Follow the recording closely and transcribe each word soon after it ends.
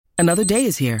Another day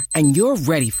is here, and you're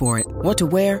ready for it. What to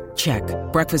wear? Check.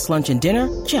 Breakfast, lunch, and dinner?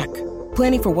 Check.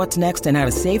 Planning for what's next and how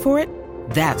to save for it?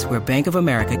 That's where Bank of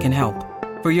America can help.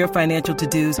 For your financial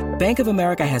to-dos, Bank of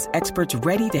America has experts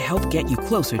ready to help get you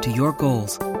closer to your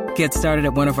goals. Get started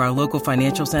at one of our local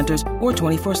financial centers or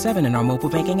 24/7 in our mobile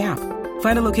banking app.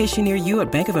 Find a location near you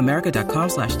at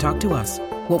bankofamerica.com/talktous.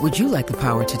 What would you like the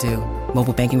power to do?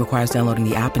 Mobile banking requires downloading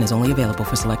the app and is only available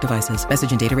for select devices.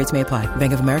 Message and data rates may apply.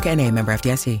 Bank of America N.A., member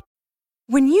FDIC.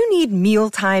 When you need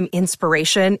mealtime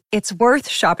inspiration, it's worth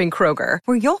shopping Kroger,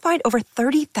 where you'll find over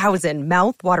 30,000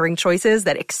 mouth-watering choices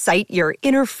that excite your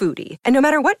inner foodie. And no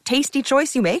matter what tasty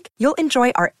choice you make, you'll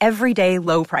enjoy our everyday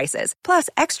low prices, plus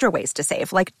extra ways to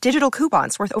save, like digital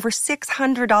coupons worth over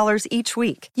 $600 each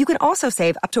week. You can also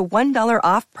save up to $1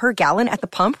 off per gallon at the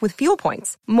pump with fuel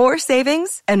points. More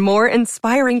savings and more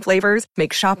inspiring flavors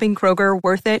make shopping Kroger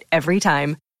worth it every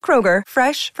time. Kroger,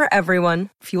 fresh for everyone.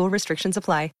 Fuel restrictions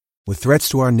apply. With threats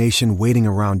to our nation waiting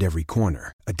around every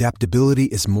corner, adaptability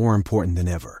is more important than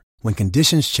ever. When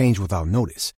conditions change without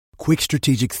notice, quick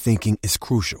strategic thinking is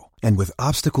crucial. And with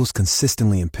obstacles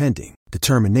consistently impending,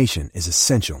 determination is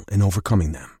essential in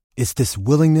overcoming them. It's this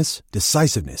willingness,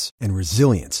 decisiveness, and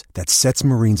resilience that sets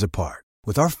Marines apart.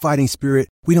 With our fighting spirit,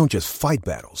 we don't just fight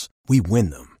battles, we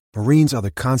win them. Marines are the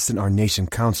constant our nation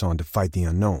counts on to fight the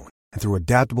unknown. And through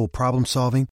adaptable problem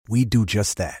solving, we do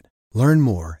just that. Learn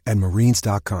more at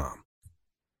marines.com.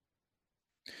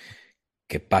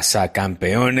 ¿Qué pasa,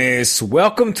 campeones?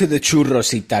 Welcome to the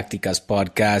Churros y Tácticas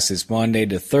podcast. It's Monday,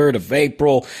 the 3rd of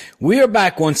April. We are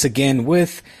back once again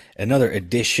with another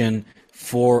edition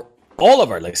for all of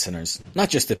our listeners, not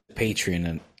just the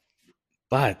Patreon.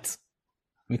 But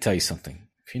let me tell you something.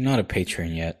 If you're not a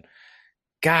Patreon yet,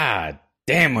 god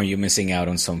damn, are you missing out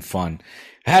on some fun.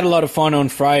 I had a lot of fun on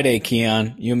Friday,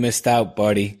 Keon. You missed out,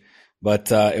 buddy.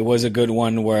 But it was a good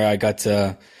one where I got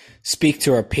to speak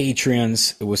to our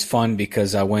Patreons. It was fun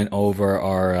because I went over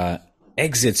our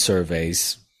exit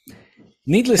surveys.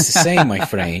 Needless to say, my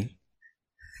friend,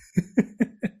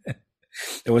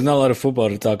 there was not a lot of football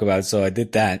to talk about, so I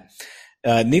did that.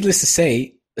 Needless to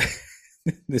say,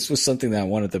 this was something that I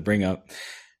wanted to bring up.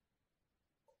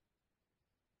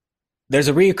 There's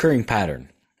a reoccurring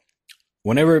pattern.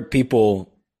 Whenever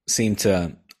people seem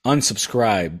to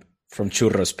unsubscribe from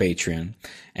Churros Patreon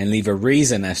and leave a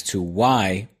reason as to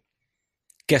why,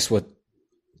 guess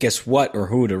what or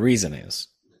who the reason is?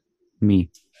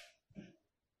 Me.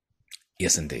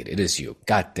 Yes, indeed. It is you.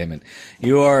 God damn it.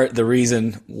 You are the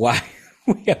reason why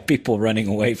we have people running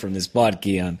away from this pod,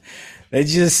 Keon. They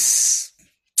just,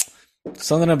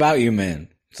 something about you, man.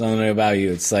 Something about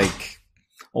you. It's like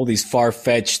all these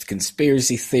far-fetched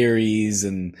conspiracy theories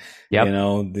and, yep. You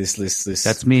know, this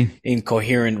that's me.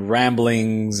 Incoherent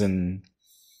ramblings, and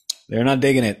they're not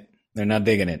digging it. They're not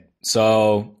digging it.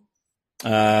 So,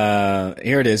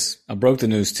 here it is. I broke the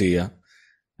news to you.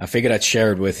 I figured I'd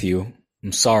share it with you.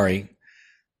 I'm sorry.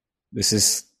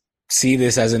 See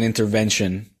this as an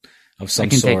intervention of some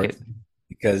sort.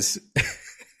 Because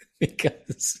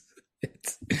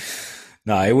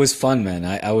no, it was fun, man.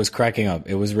 I was cracking up.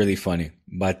 It was really funny.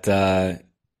 But, yeah,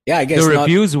 I guess the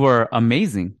reviews were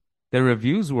amazing. The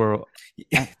reviews were,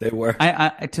 yeah, they were.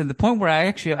 I to the point where I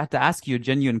actually had to ask you a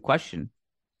genuine question.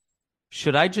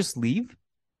 Should I just leave?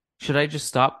 Should I just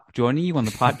stop joining you on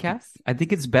the podcast? I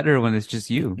think it's better when it's just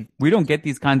you. We don't get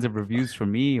these kinds of reviews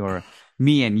from me or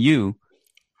me and you,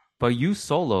 but you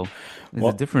solo is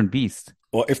a different beast.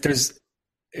 Well, if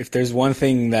there's one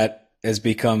thing that has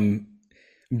become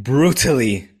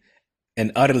brutally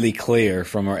and utterly clear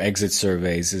from our exit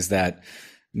surveys, is that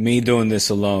me doing this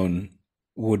alone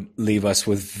would leave us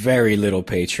with very little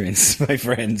patrons, my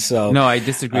friend. So no, I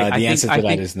disagree. The answer to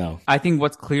that is no. I think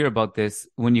what's clear about this,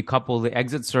 when you couple the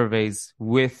exit surveys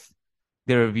with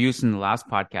the reviews from the last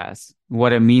podcast,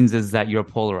 what it means is that you're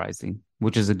polarizing,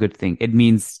 which is a good thing. It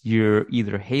means you're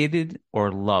either hated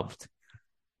or loved,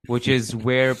 which is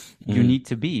where you need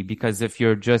to be. Because if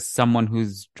you're just someone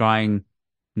who's drawing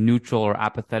neutral or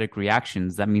apathetic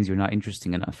reactions, that means you're not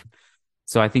interesting enough.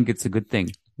 So I think it's a good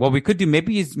thing. What we could do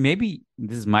maybe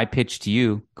this is my pitch to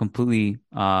you, completely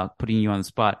putting you on the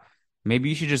spot. Maybe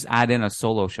you should just add in a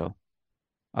solo show,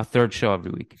 a third show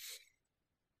every week.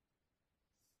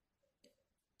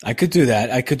 I could do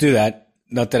that.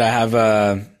 Not that I have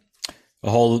a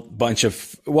whole bunch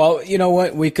of. Well, you know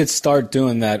what? We could start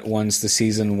doing that once the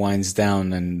season winds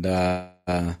down, and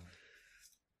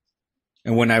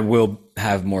when I will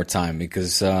have more time,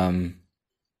 because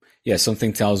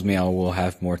something tells me I will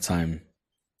have more time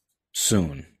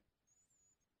soon.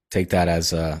 Take that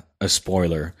as a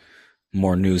spoiler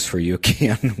more news for you,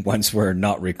 Kian, once we're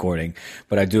not recording.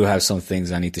 But I do have some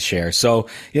things I need to share. So,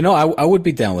 I would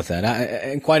be down with that.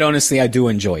 And quite honestly, I do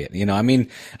enjoy it. I mean,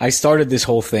 I started this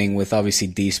whole thing with obviously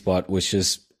D-Spot, which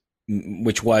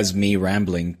was me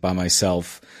rambling by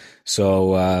myself.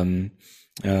 So,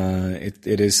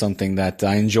 it is something that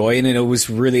I enjoy, and it was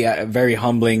really very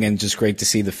humbling and just great to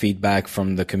see the feedback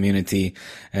from the community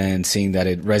and seeing that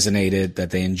it resonated,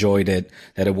 that they enjoyed it,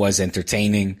 that it was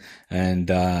entertaining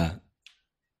and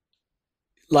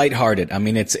lighthearted. I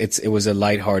mean, it was a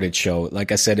lighthearted show.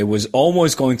 Like I said, it was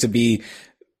almost going to be,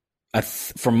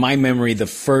 from my memory, the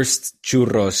first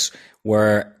churros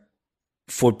where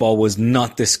football was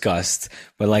not discussed,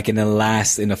 but like in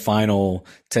the final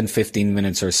 10, 15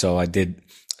 minutes or so, I did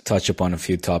touch upon a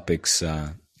few topics,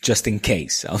 just in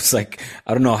case. I was like,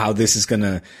 I don't know how this is going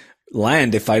to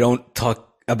land if I don't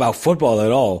talk about football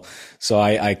at all. So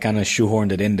I kind of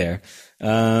shoehorned it in there.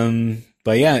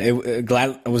 But yeah,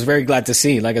 I was very glad to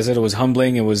see. Like I said, it was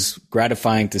humbling. It was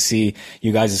gratifying to see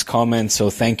you guys' comments. So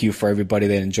thank you for everybody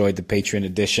that enjoyed the Patreon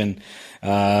edition.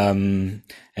 And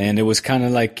it was kind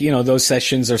of like, those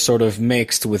sessions are sort of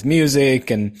mixed with music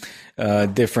and,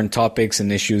 different topics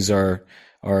and issues are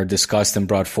discussed and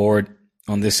brought forward.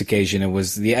 On this occasion, it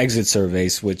was the exit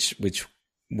surveys, which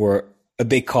were a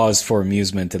big cause for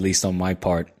amusement, at least on my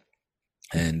part.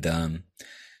 And,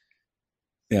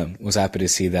 was happy to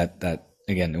see that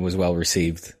again, it was well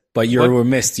received, but you were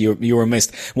missed. You were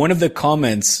missed. One of the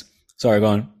comments, sorry, go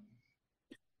on.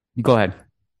 Go ahead.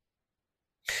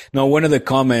 No, one of the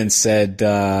comments said,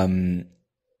 I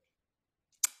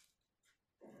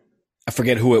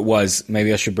forget who it was.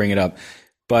 Maybe I should bring it up.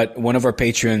 But one of our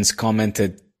patrons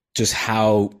commented just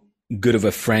how good of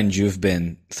a friend you've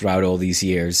been throughout all these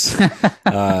years.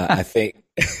 I think.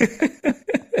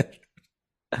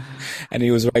 And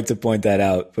he was right to point that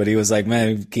out. But he was like,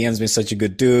 man, Kian's been such a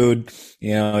good dude.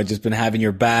 Just been having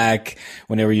your back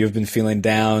whenever you've been feeling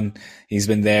down. He's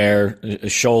been there, a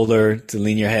shoulder to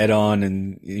lean your head on,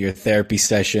 and your therapy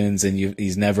sessions. And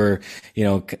he's never,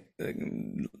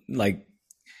 like,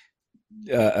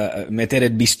 meter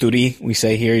el bisturi, we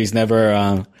say here. He's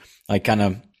never, kind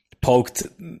of poked,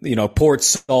 poured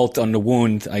salt on the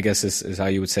wound, I guess is how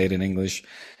you would say it in English.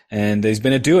 And he's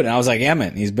been a dude. And I was like, yeah,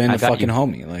 man, he's been a fucking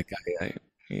homie. Like,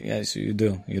 yes, you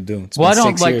do. It's been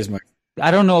 6 years, man. I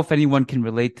don't know if anyone can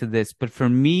relate to this, but for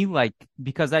me, like,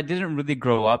 because I didn't really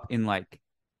grow up in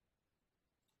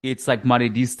it's like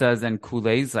Madridistas and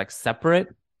Culés, like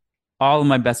separate. All of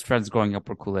my best friends growing up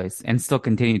were Culés and still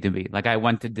continue to be. Like, I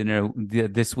went to dinner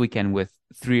this weekend with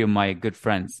 3 of my good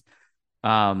friends.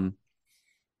 2 of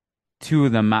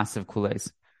them massive Culés.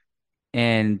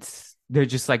 And they're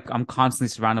just like, I'm constantly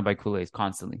surrounded by Culés,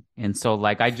 constantly. And so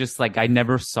I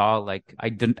never saw, I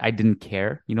didn't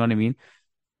care. You know what I mean?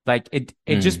 Like it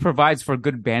just provides for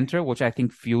good banter, which I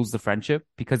think fuels the friendship,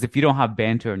 because if you don't have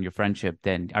banter in your friendship,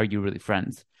 then are you really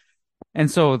friends? And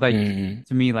so to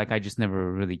me, I just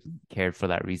never really cared for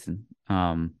that reason.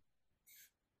 Does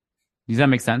that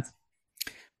make sense?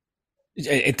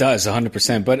 It does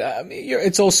 100%, but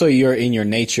it's also in your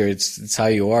nature. It's how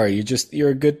you are. You're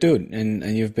a good dude,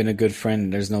 and you've been a good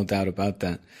friend. There's no doubt about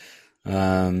that.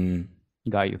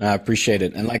 Got you. I appreciate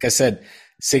it. And like I said,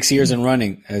 6 years in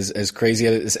running, as crazy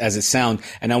as it sounds.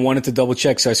 And I wanted to double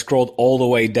check. So I scrolled all the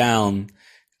way down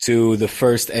to the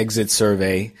first exit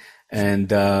survey. And,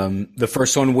 the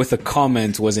first one with a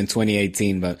comment was in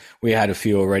 2018, but we had a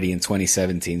few already in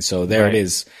 2017. So there it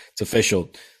is. It's official.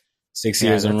 6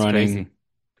 years in running. Crazy.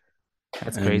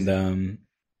 That's crazy. And,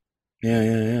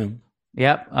 yeah.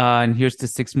 Yep. And here's to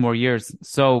 6 more years.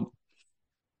 So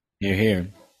you're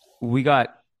here. We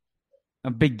got a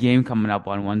big game coming up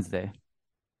on Wednesday.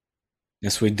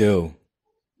 Yes, we do.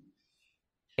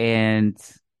 And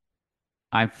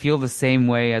I feel the same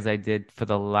way as I did for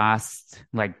the last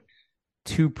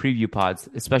 2 preview pods,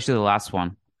 especially the last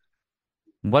one.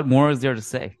 What more is there to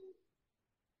say?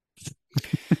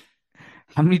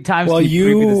 How many times do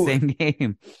you preview the same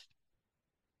game?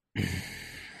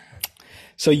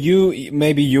 So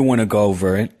maybe you want to go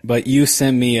over it, but you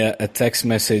sent me a text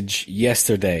message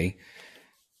yesterday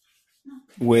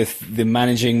with the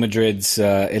managing Madrid's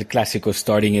El Clásico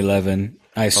starting 11.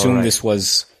 I assume this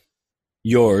was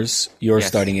your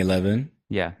starting 11.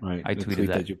 Yeah, right. I tweeted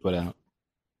that you put out.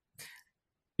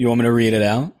 You want me to read it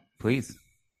out? Please.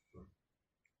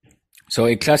 So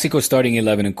El Clásico starting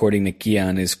 11, according to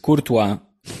Kian, is Courtois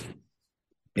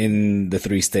in the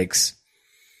 3 sticks.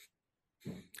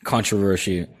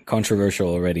 Controversial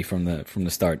already from the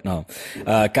start. No.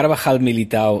 Carvajal,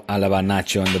 Militao, Alaba,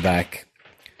 Nacho in the back.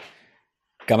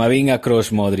 Camavinga,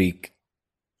 Kroos,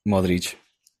 Modric.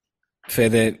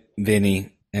 Fede, Vini,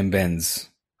 and bends.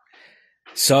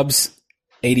 Subs,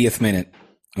 80th minute.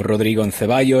 Rodrigo and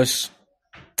Ceballos,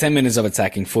 10 minutes of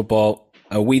attacking football.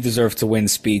 A we deserve to win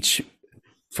speech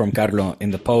from Carlo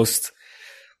in the post.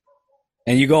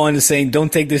 And you go on to saying,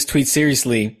 don't take this tweet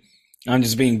seriously. I'm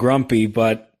just being grumpy,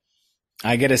 but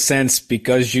I get a sense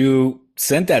because you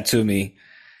sent that to me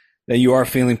that you are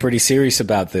feeling pretty serious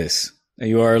about this.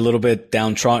 You are a little bit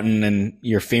downtrodden and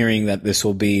you're fearing that this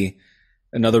will be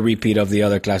another repeat of the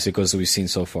other Clásicos that we've seen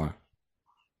so far.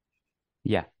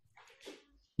 Yeah.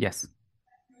 Yes.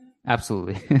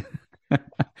 Absolutely.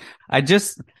 I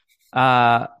just,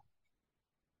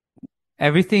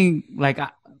 everything, like,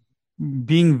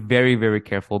 being very, very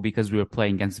careful because we were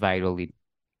playing against Valladolid.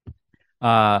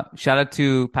 Shout out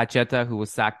to Pacheta, who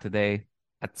was sacked today.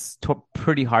 That's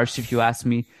pretty harsh if you ask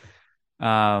me.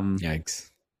 Yikes.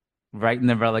 Right in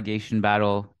the relegation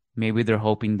battle. Maybe they're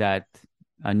hoping that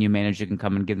a new manager can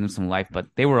come and give them some life, but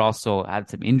they were also had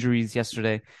some injuries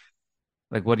yesterday.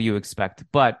 Like, what do you expect?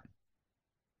 But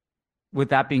with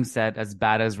that being said, as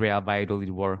bad as Real Valladolid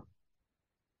were,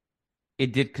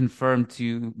 it did confirm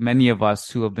to many of us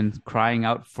who have been crying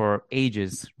out for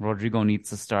ages, Rodrigo needs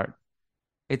to start.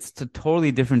 It's a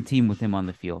totally different team with him on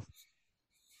the field.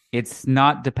 It's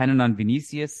not dependent on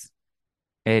Vinicius.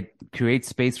 It creates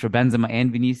space for Benzema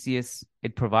and Vinicius.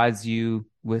 It provides you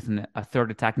with a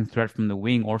third attacking threat from the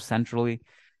wing or centrally.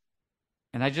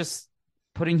 And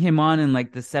putting him on in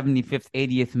like the 75th,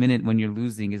 80th minute when you're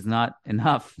losing is not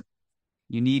enough.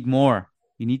 You need more.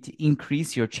 You need to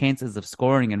increase your chances of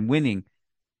scoring and winning.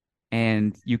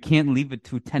 And you can't leave it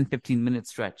to a 10, 15-minute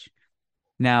stretch.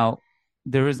 Now,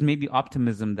 there is maybe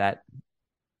optimism that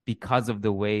because of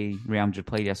the way Real Madrid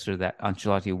played yesterday, that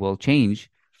Ancelotti will change.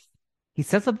 He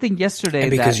said something yesterday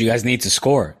and because you guys need to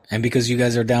score. And because you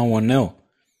guys are down 1-0.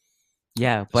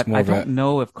 Yeah, but I don't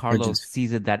know if Carlos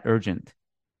sees it that urgent.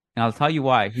 And I'll tell you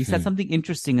why. He said something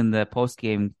interesting in the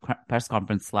post-game press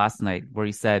conference last night where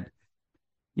he said,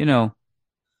 you know,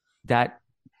 that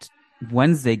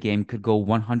Wednesday game could go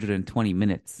 120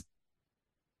 minutes.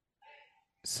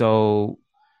 So,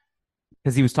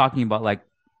 because he was talking about, like,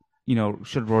 you know,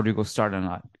 should Rodrigo start or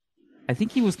not? I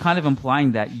think he was kind of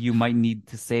implying that you might need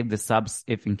to save the subs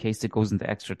if in case it goes into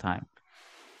extra time.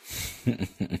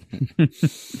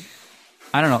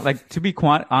 I don't know. Like, to be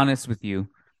quite honest with you,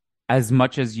 as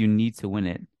much as you need to win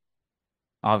it,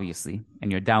 obviously,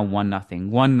 and you're down 1-0.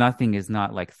 1-0 is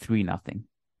not like 3-0.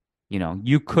 You know,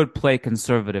 you could play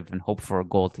conservative and hope for a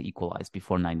goal to equalize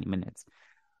before 90 minutes.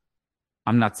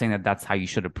 I'm not saying that that's how you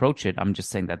should approach it. I'm just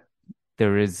saying that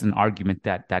there is an argument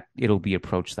that it'll be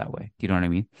approached that way. Do you know what I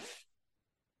mean?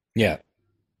 Yeah.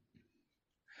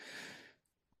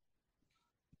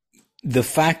 The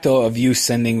fact, though, of you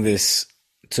sending this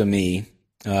to me,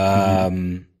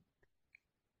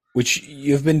 which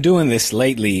you've been doing this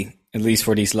lately, at least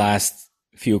for these last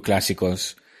few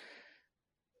Clásicos.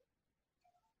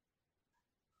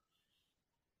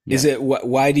 Yeah. Is it,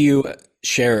 why do you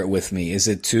share it with me? Is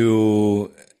it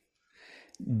to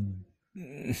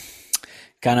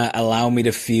kind of allow me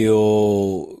to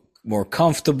feel more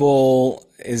comfortable?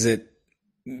 Is it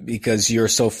because you're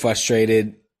so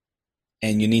frustrated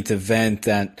and you need to vent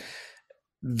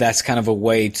that's kind of a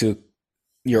way to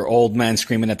your old man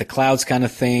screaming at the clouds kind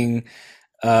of thing?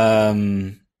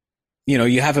 You know,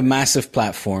 you have a massive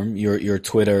platform, your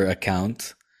Twitter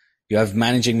account. You have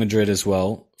Managing Madrid as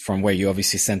well, from where you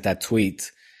obviously sent that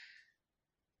tweet.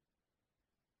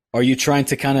 Are you trying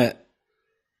to kind of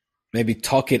maybe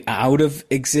talk it out of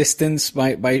existence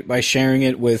by sharing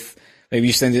it with, maybe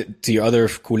you send it to your other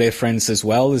culé friends as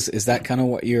well? Is that kind of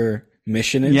what your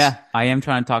mission is? Yeah, I am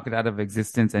trying to talk it out of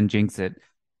existence and jinx it.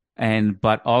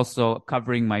 But also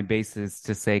covering my bases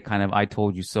to say kind of, I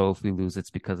told you so. If we lose,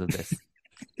 it's because of this.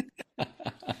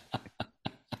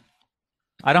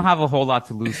 I don't have a whole lot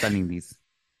to lose sending these.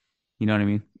 You know what I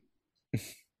mean?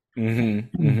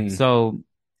 Mm-hmm, mm-hmm. So,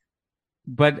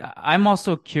 but I'm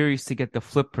also curious to get the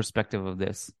flip perspective of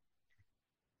this.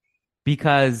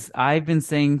 Because I've been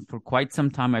saying for quite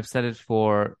some time, I've said it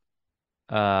for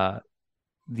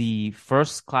the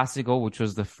first Clásico, which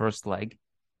was the first leg,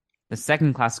 the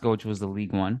second Clásico, which was the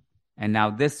League One, and now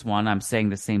this one, I'm saying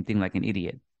the same thing like an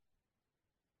idiot.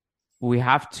 We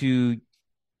have to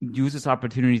use this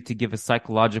opportunity to give a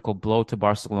psychological blow to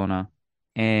Barcelona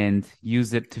and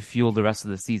use it to fuel the rest of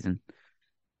the season.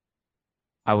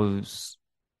 I was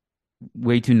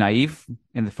way too naive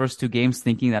in the first two games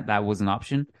thinking that was an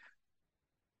option.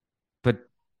 But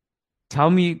tell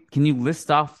me, can you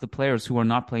list off the players who are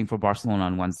not playing for Barcelona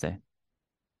on Wednesday?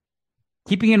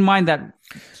 Keeping in mind that,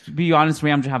 to be honest,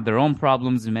 Real Madrid have their own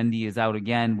problems. Mendy is out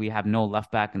again. We have no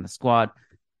left back in the squad.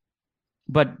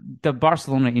 But the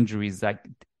Barcelona injuries, like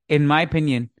in my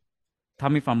opinion, tell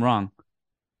me if I'm wrong,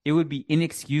 it would be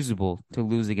inexcusable to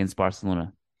lose against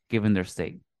Barcelona given their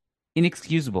state.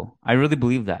 Inexcusable. I really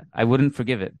believe that. I wouldn't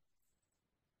forgive it.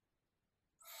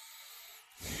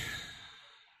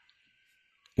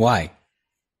 Why?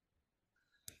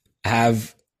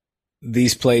 Have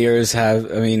these players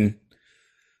have, I mean,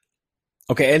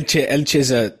 okay, Elche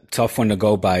is a tough one to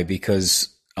go by because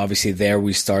obviously there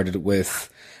we started with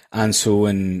Ansu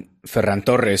and Ferran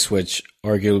Torres, which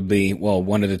arguably, well,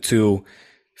 one of the two.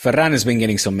 Ferran has been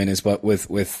getting some minutes, but with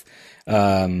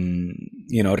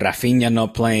Rafinha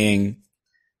not playing,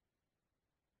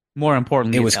 more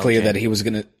importantly, it was clear Elche. that he was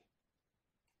gonna.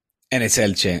 And it's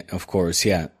Elche, of course,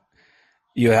 yeah.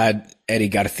 You had Eddie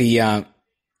Garcia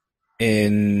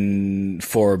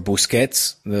for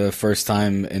Busquets, the first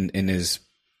time in his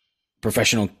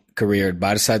professional career at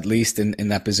Barça, at least in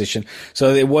that position.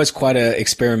 So it was quite an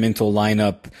experimental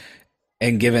lineup.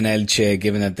 And given Elche,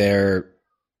 given that they're,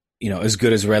 as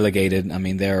good as relegated, I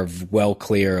mean, they're well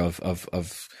clear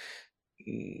of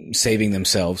saving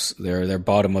themselves. They're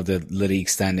bottom of the league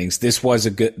standings. This was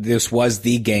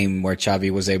the game where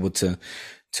Xavi was able to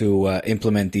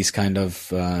implement these kind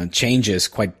of changes,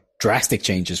 quite drastic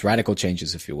changes, radical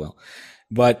changes, if you will.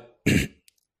 But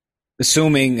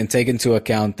assuming and take into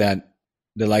account that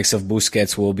the likes of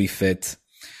Busquets will be fit,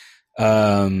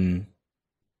 you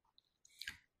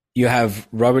have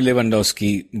Robert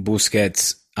Lewandowski,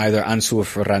 Busquets, either Ansu or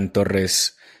Ferran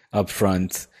Torres up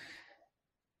front.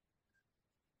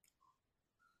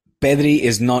 Pedri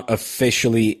is not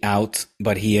officially out,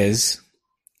 but he is,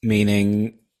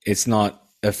 meaning it's not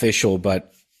official,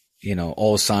 but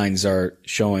all signs are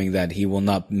showing that he will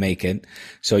not make it.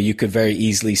 So you could very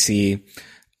easily see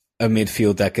a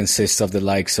midfield that consists of the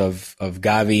likes of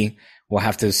Gavi. We'll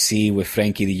have to see with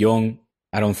Frenkie de Jong.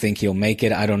 I don't think he'll make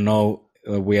it. I don't know.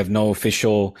 We have no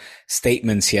official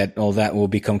statements yet. All that will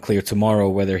become clear tomorrow,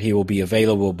 whether he will be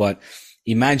available. But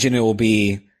imagine it will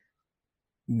be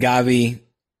Gavi,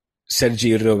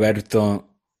 Sergi Roberto,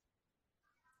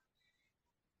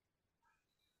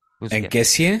 Busquets. and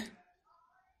Kessie.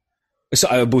 So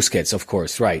Busquets, of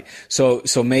course, right? So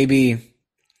maybe,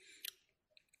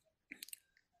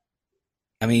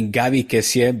 I mean, Gavi,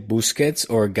 Kessie, Busquets,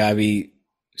 or Gavi,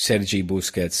 Sergi,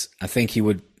 Busquets. I think he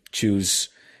would choose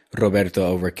Roberto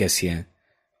over Kessie.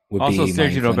 Also,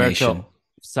 Sergio Roberto,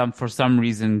 for some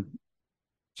reason,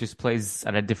 just plays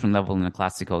at a different level in the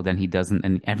Clásico than he does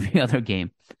in every other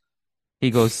game.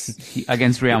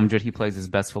 Against Real Madrid, he plays his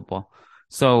best football.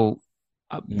 So,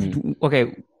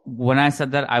 okay, when I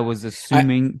said that, I was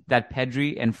assuming that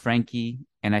Pedri and Frenkie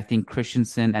and I think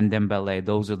Christensen and Dembele,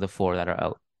 those are the four that are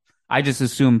out. I just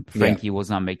assumed Frenkie was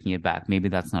not making it back. Maybe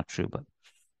that's not true, but.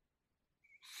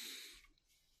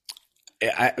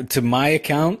 To my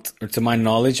account, or to my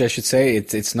knowledge, I should say,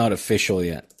 it's not official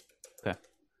yet. Okay.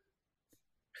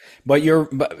 But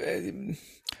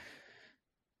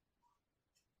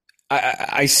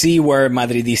I see where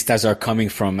Madridistas are coming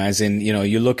from, as in,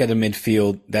 you look at a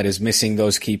midfield that is missing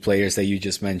those key players that you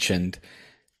just mentioned,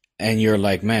 and you're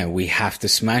like, man, we have to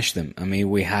smash them. I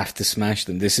mean, we have to smash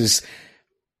them. This is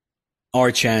our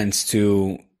chance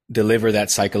to deliver that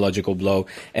psychological blow.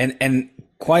 And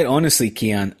quite honestly,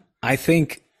 Kian, I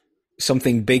think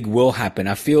something big will happen.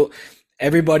 I feel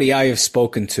everybody I have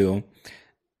spoken to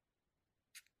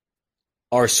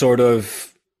are sort of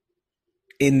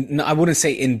I wouldn't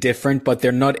say indifferent, but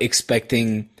they're not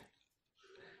expecting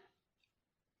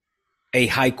a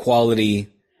high quality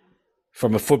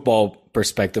from a football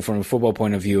perspective, from a football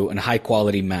point of view, and high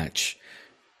quality match.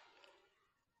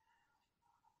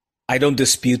 I don't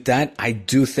dispute that. I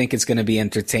do think it's going to be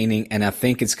entertaining, and I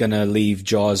think it's going to leave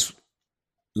jaws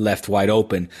left wide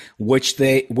open. Which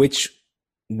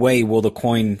way will the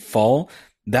coin fall?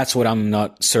 That's what I'm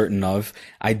not certain of.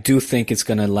 I do think it's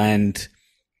going to land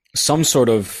some sort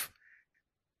of,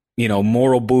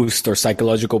 moral boost or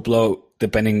psychological blow,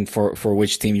 depending for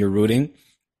which team you're rooting.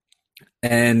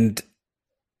 And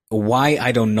why,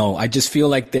 I don't know. I just feel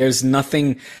like there's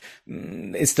nothing.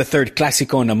 It's the third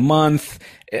Clásico in a month.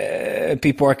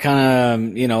 People are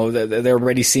kind of, they're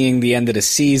already seeing the end of the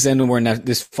season. We're in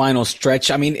this final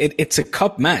stretch. I mean, it's a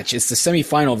cup match. It's the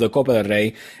semifinal of the Copa del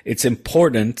Rey. It's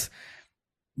important,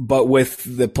 but with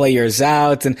the players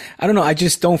out, and I don't know, I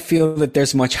just don't feel that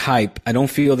there's much hype. I don't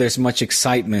feel there's much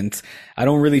excitement. I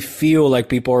don't really feel like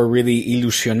people are really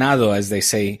ilusionado, as they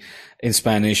say in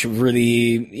Spanish,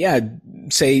 really,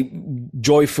 say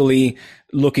joyfully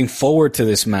looking forward to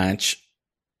this match,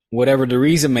 whatever the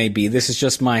reason may be. This is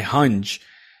just my hunch,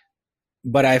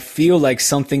 but I feel like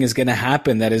something is going to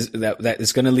happen that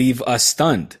is going to leave us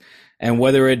stunned. And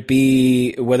whether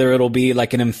it'll be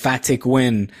like an emphatic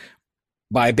win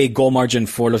by a big goal margin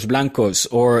for Los Blancos,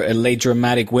 or a late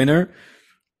dramatic winner,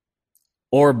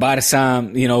 or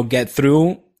Barça, get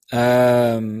through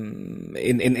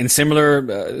in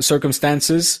similar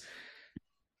circumstances,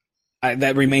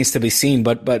 that remains to be seen.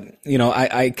 But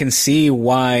I can see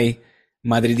why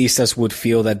Madridistas would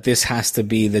feel that this has to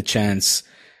be the chance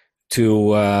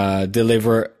to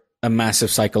deliver a massive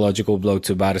psychological blow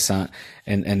to Barça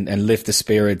and lift the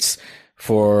spirits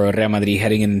for Real Madrid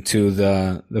heading into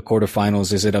the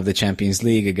quarterfinals, is it, of the Champions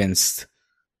League against...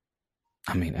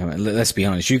 I mean, let's be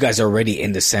honest. You guys are already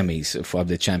in the semis of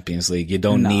the Champions League. You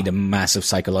don't need a massive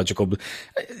psychological...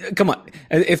 Come on.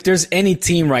 If there's any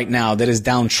team right now that is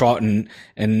downtrodden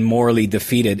and morally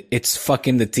defeated, it's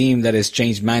fucking the team that has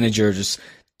changed managers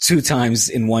 2 times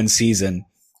in one season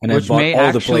and have bought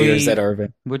all the players that are...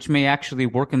 Which may actually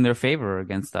work in their favor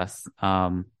against us.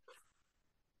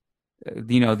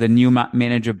 The new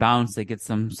manager bounce, they get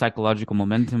some psychological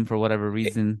momentum for whatever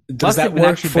reason. Does that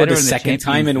work for the second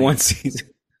time in one season?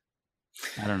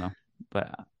 I don't know,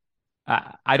 but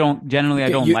I don't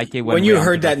like it. When you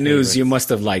heard that news, you must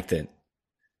have liked it.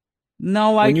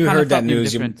 No, I kind of felt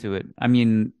indifferent to it. I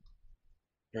mean,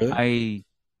 really? I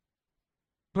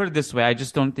put it this way: I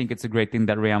just don't think it's a great thing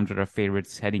that Real Madrid are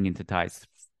favorites heading into ties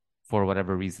for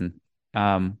whatever reason.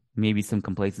 Maybe some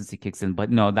complacency kicks in,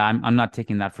 but no, I'm not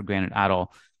taking that for granted at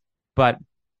all. But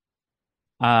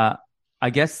I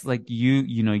guess like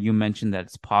you mentioned that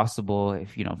it's possible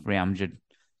if Real Madrid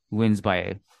wins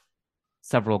by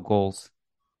several goals.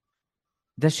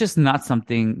 That's just not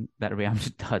something that Real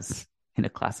Madrid does in a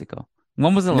Clásico.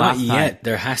 When was the last time? Not yet.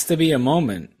 There has to be a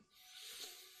moment.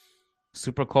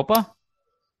 Supercopa,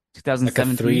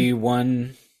 2017. Like a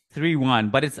 3-1.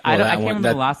 3-1, but it's I can't remember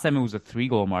the last time it was a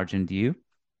 3-goal margin. Do you?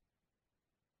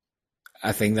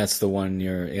 I think that's the one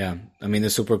I mean, the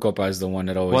Supercopa is the one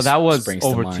that always... Well, that was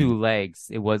over to 2 legs.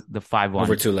 It was the 5-1.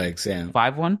 Over 2 legs, yeah.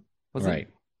 5-1? Was right.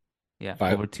 it? Yeah,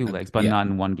 over 2 legs, but not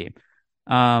in one game.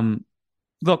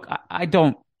 Look, I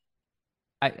don't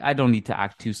need to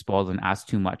act too spoiled and ask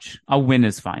too much. A win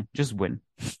is fine. Just win.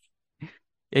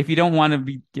 If you don't want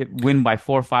to win by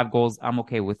 4 or 5 goals, I'm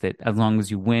okay with it. As long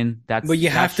as you win, but you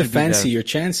have to fancy your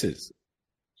chances.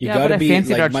 You got to be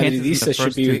fancied like our chances in the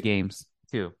first 2 games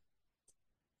too.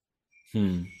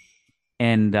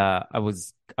 And I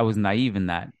was naive in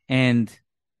that. And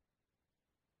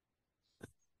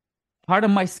part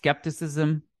of my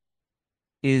skepticism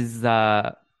is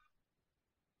one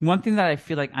thing that I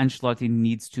feel like Ancelotti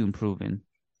needs to improve in.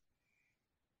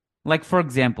 Like, for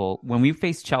example, when we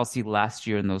faced Chelsea last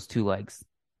year in those 2 legs,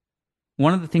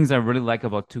 one of the things I really like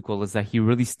about Tuchel is that he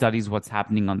really studies what's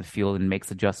happening on the field and makes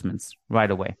adjustments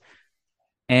right away.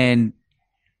 And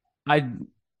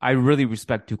I really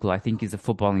respect Tuchel. I think he's a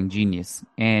footballing genius.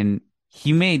 And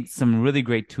he made some really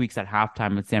great tweaks at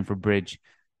halftime at Stamford Bridge.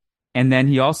 And then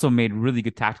he also made really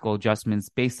good tactical adjustments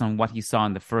based on what he saw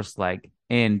in the first leg.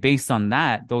 And based on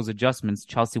those adjustments,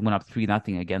 Chelsea went up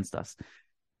 3-0 against us.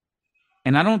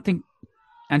 And I don't think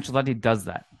Ancelotti does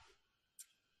that.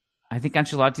 I think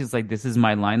Ancelotti is like, this is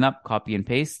my lineup, copy and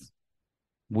paste.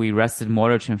 We rested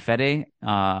Modric and Fede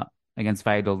against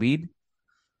Valladolid.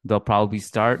 They'll probably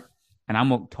start. And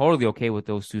I'm totally okay with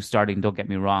those 2 starting, don't get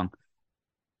me wrong.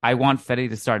 I want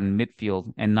Fede to start in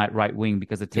midfield and not right wing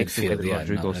because it takes away the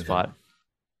Rodrigo spot.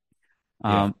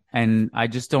 And I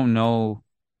just don't know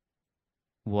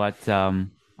what...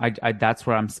 that's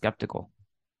where I'm skeptical.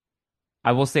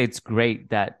 I will say it's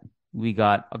great that we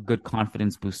got a good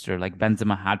confidence booster, like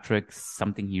Benzema hat-trick,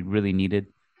 something he really needed.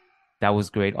 That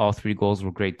was great. All 3 goals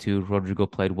were great too. Rodrigo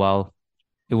played well.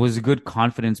 It was a good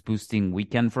confidence-boosting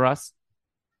weekend for us,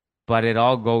 but it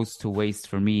all goes to waste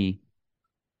for me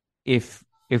if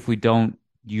we don't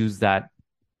use that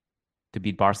to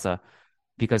beat Barca,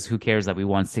 because who cares that we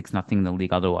won 6-0 in the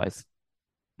league otherwise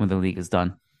when the league is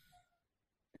done.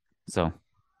 So,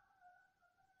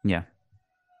 yeah.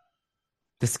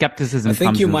 The skepticism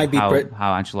comes in how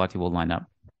Ancelotti will line up.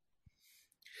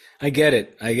 I get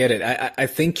it. I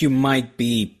think you might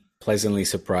be pleasantly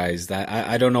surprised.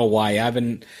 I don't know why. I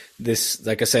haven't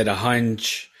like I said, a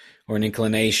hunch or an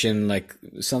inclination, like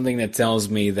something that tells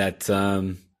me that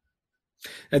that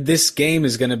this game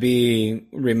is going to be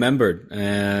remembered.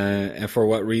 And for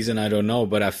what reason, I don't know.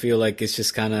 But I feel like it's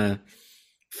just kind of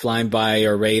flying by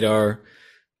our radar.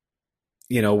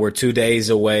 We're 2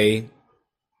 days away.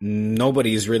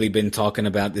 Nobody's really been talking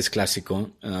about this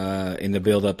Clásico in the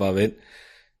build-up of it.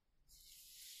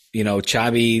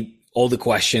 Xavi, all the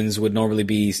questions would normally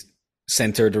be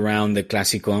centered around the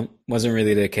Clásico. Wasn't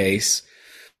really the case.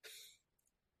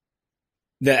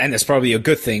 and that's probably a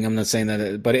good thing. I'm not saying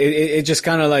that, but it just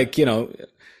kind of like, you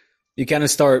kind of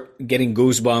start getting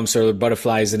goosebumps or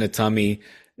butterflies in the tummy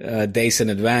days in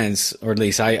advance, or at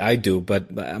least I do, but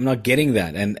I'm not getting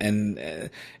that. And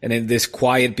in this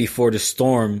quiet before the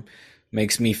storm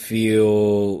makes me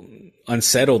feel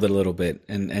unsettled a little bit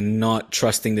and not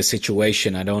trusting the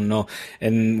situation. I don't know.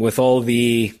 And with all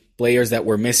the players that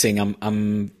we're missing,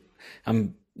 I'm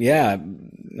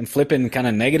flipping kind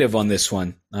of negative on this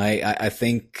one. I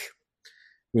think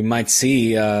we might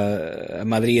see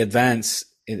Madrid advance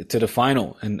to the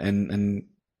final, and I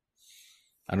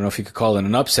don't know if you could call it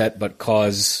an upset, but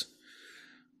cause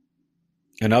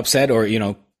an upset, or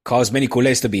cause many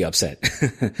culés to be upset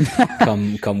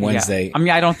come Wednesday. Yeah. I mean,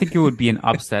 I don't think it would be an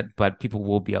upset, but people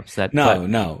will be upset.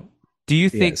 No. Do you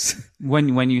think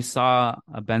when you saw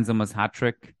Benzema's hat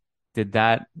trick, did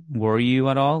that worry you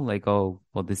at all? Like, oh,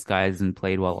 well, this guy hasn't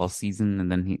played well all season,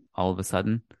 and then he all of a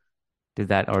sudden did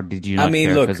that, or did you not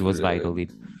care because it was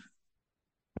Valladolid?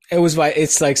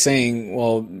 It's like saying,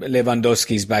 well,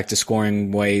 Lewandowski's back to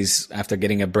scoring ways after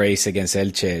getting a brace against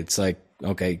Elche. It's like,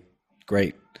 okay,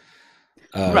 great.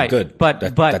 Right. Good. But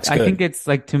that's I good. think it's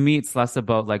like, to me, it's less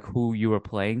about like who you were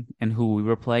playing and who we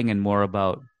were playing, and more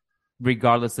about,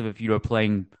 regardless of if you were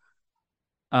playing,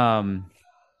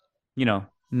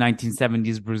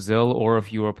 1970s Brazil, or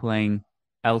if you were playing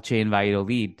Elche and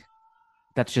Valladolid,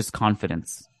 that's just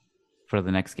confidence for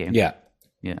the next game. Yeah.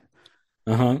 Yeah.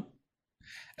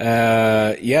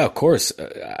 Yeah, of course.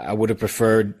 I would have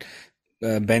preferred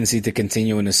Benzi to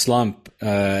continue in a slump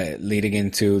leading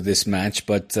into this match,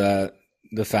 but the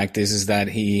fact is that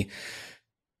he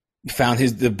found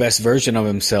the best version of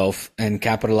himself and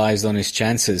capitalized on his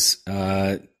chances.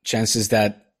 Chances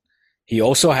that he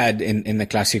also had in the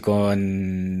Clásico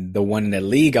and the one in the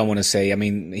league, I want to say. I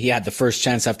mean, he had the first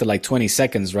chance after like 20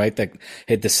 seconds, right? That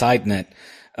hit the side net.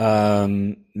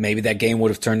 Maybe that game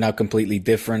would have turned out completely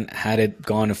different had it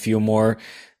gone a few more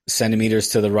centimeters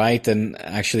to the right and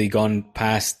actually gone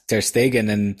past Ter Stegen.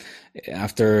 And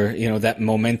after, that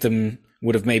momentum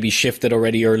would have maybe shifted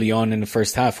already early on in the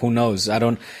first half. Who knows?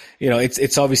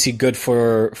 It's obviously good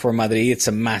for Madrid. It's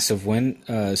a massive win,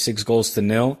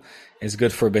 6-0. It's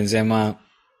good for Benzema,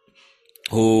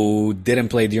 who didn't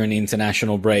play during the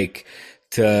international break,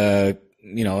 to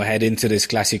head into this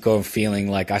Clásico feeling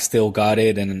like I still got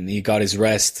it, and he got his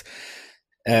rest.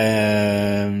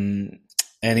 And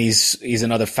he's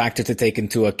another factor to take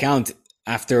into account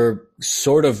after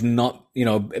sort of not,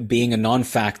 being a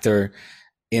non-factor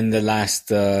in the last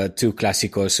two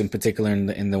Clásicos, in particular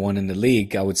in the one in the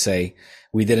league. I would say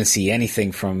we didn't see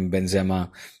anything from Benzema,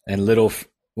 and little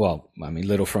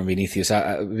from Vinicius.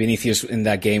 Vinicius in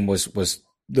that game was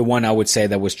the one I would say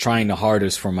that was trying the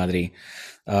hardest for Madrid.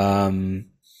 I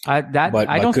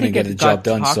don't think it got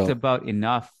talked about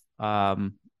enough.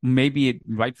 Maybe it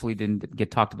rightfully didn't get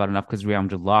talked about enough because Real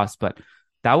Madrid lost, but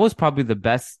that was probably the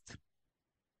best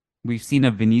we've seen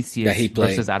of Vinicius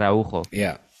versus Araujo.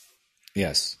 Yeah.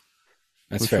 Yes.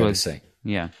 That's fair to say.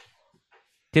 Yeah.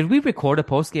 Did we record a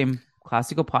post-game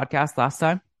Clásico podcast last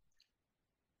time?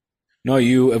 No,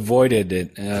 you avoided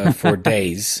it for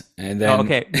days, and then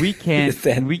okay, we can't.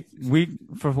 we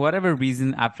for whatever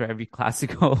reason, after every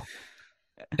Clásico,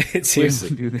 seriously,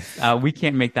 do this. We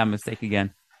can't make that mistake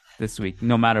again this week,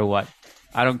 no matter what.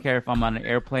 I don't care if I'm on an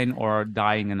airplane or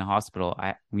dying in the hospital.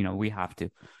 We have to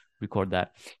record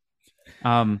that.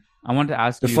 I wanted to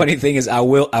ask you. The funny thing is, I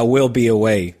will be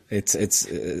away. It's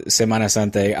Semana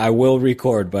Santa. I will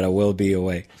record, but I will be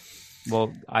away.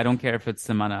 Well, I don't care if it's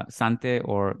Semana Santa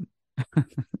or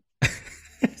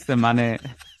Semana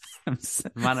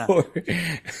or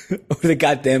the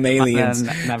goddamn aliens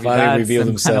finally revealed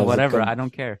themselves. Whatever, I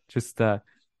don't care. Just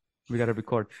we got to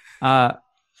record. Okay.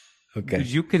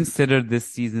 Would you consider this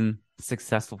season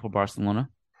successful for Barcelona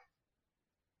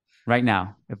right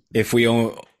now? If we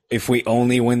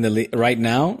only win the league right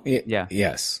now, yeah,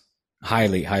 yes,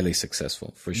 highly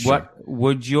successful for sure. What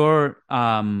would your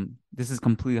this is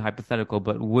completely hypothetical,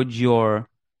 but would your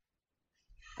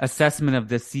assessment of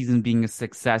this season being a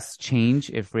success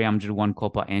change if Real Madrid won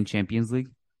Copa and Champions League?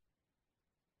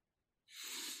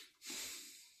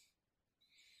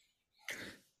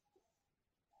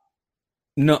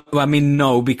 No, I mean,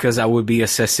 no, because I would be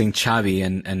assessing Xavi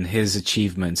and his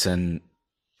achievements and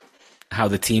how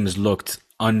the team's looked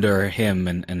under him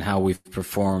and how we've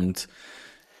performed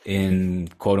in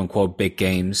quote unquote big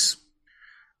games.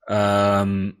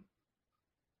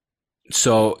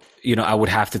 So, I would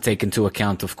have to take into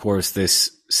account, of course, this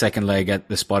second leg at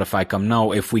the Spotify Camp Nou.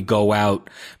 If we go out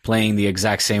playing the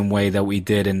exact same way that we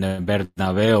did in the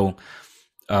Bernabeu,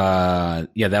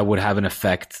 that would have an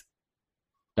effect.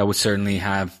 That would certainly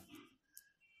have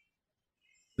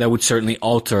certainly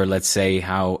alter, let's say,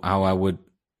 how I would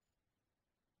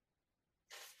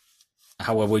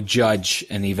judge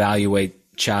and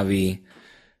evaluate Xavi,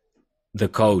 the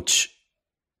coach,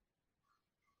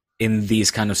 in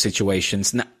these kind of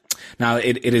situations. Now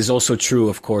it is also true,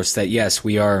 of course, that yes,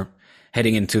 we are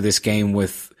heading into this game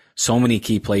with so many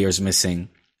key players missing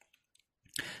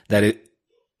that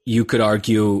you could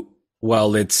argue,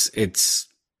 well, it's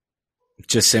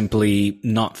just simply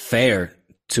not fair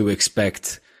to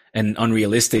expect and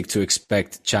unrealistic to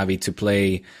expect Xavi to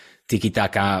play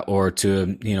tiki-taka or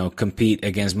to, compete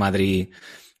against Madrid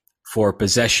for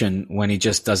possession when he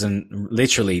just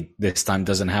literally this time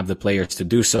doesn't have the players to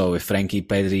do so. If Frenkie,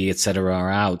 Pedri, etc.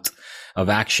 are out of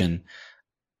action.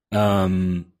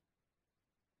 And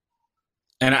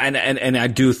I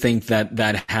do think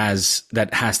that has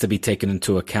to be taken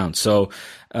into account. So,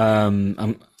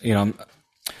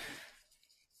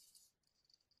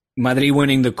 Madrid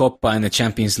winning the Copa and the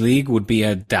Champions League would be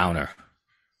a downer.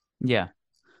 Yeah.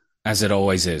 As it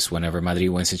always is whenever Madrid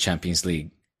wins the Champions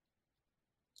League.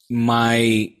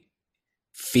 My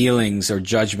feelings or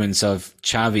judgments of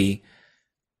Xavi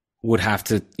would have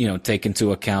to, take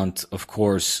into account, of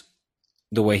course,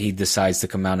 the way he decides to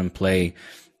come out and play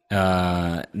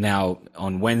now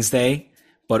on Wednesday.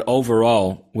 But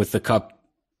overall, with the cup,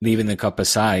 leaving the cup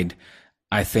aside,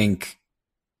 I think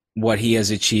what he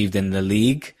has achieved in the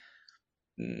league,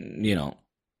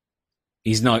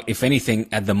 he's not, if anything,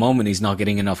 at the moment, he's not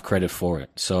getting enough credit for it.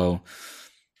 So,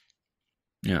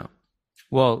 yeah.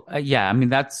 Well, yeah, I mean,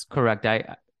 that's correct.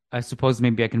 I suppose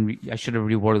maybe I should have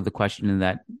reworded the question in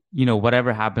that,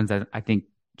 whatever happens, I think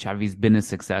Xavi's been a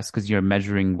success because you're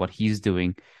measuring what he's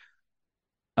doing.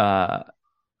 And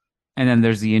then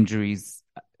there's the injuries.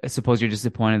 I suppose you're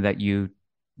disappointed that you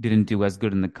didn't do as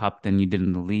good in the cup than you did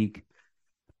in the league.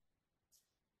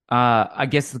 I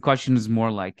guess the question is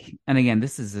more like, and again,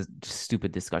 this is a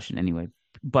stupid discussion anyway,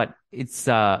 but it's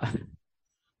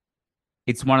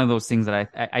one of those things that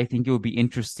I think it would be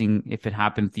interesting if it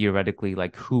happened theoretically,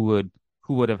 like who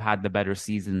would have had the better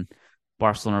season,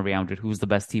 Barcelona or Real Madrid? Who's the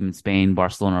best team in Spain,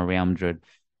 Barcelona or Real Madrid?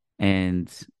 And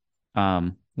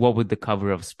what would the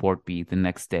cover of Sport be the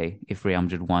next day if Real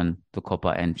Madrid won the Copa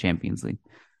and Champions League?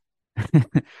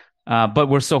 But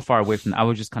we're so far away from that. I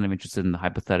was just kind of interested in the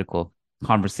hypothetical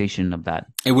conversation of that.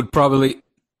 It would probably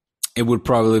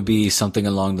be something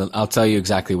along I'll tell you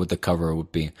exactly what the cover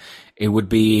would be. It would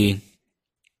be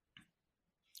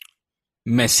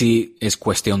Messi es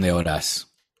cuestión de horas.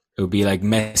 It would be like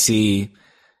Messi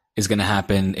is going to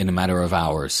happen in a matter of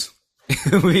hours.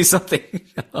 It would be something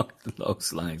along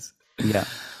those lines. Yeah.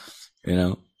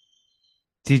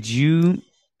 Did you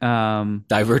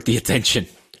divert the attention?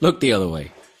 Look the other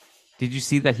way. Did you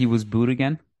see that he was booed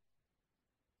again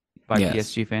by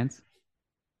PSG fans?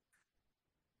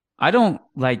 I don't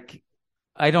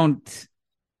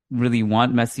really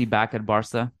want Messi back at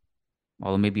Barca,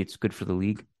 although maybe it's good for the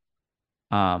league.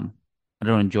 I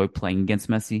don't enjoy playing against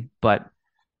Messi, but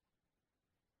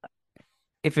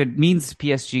if it means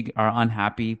PSG are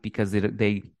unhappy because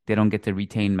they don't get to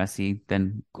retain Messi,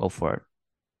 then go for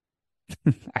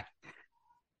it.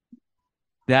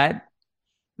 I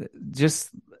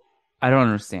don't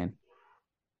understand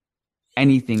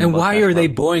anything. And why are they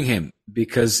booing him?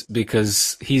 Because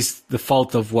he's the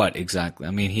fault of what exactly?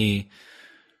 I mean,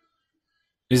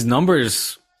 his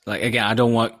numbers. Like, again, I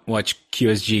don't watch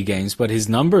QSG games, but his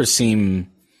numbers seem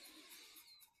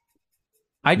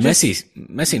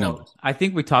Messi numbers. I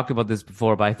think we talked about this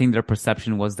before, but I think their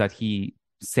perception was that he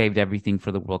saved everything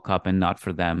for the World Cup and not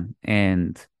for them,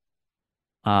 and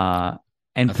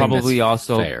probably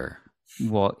also fair.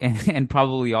 Well, and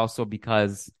probably also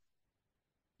because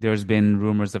there's been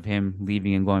rumors of him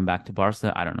leaving and going back to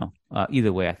Barca. I don't know.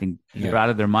 Either way, I think they're out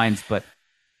of their minds, but.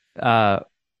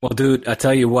 Well, dude, I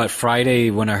tell you what, Friday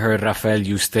when I heard Rafael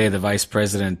Yuste, the vice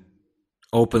president,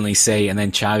 openly say, and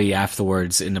then Xavi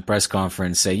afterwards in the press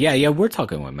conference say, yeah, we're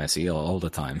talking with Messi all the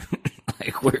time.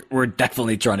 Like, we're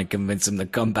definitely trying to convince him to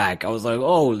come back. I was like,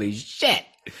 holy shit.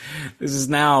 This is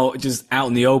now just out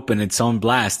in the open. It's on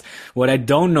blast. What I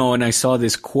don't know, and I saw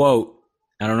this quote,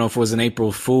 I don't know if it was an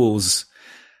April Fool's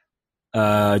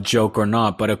joke or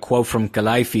not, but a quote from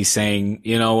Khalifi saying,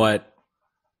 you know what?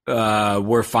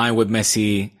 We're fine with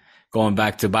Messi going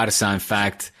back to Barca. In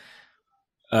fact,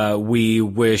 we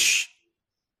wish,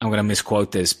 I'm going to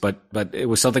misquote this, but it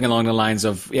was something along the lines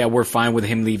of, we're fine with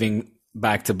him leaving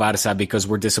back to Barca because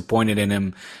we're disappointed in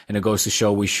him. And it goes to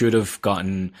show we should have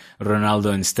gotten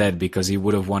Ronaldo instead because he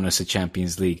would have won us a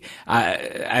Champions League.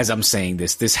 As I'm saying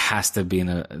this has to have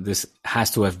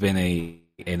been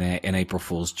an April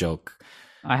Fool's joke.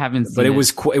 I haven't but seen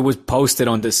it was posted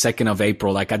on the 2nd of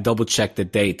April. Like I double checked the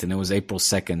date, and it was April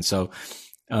 2nd. So,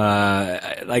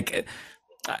 like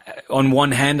on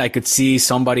one hand, I could see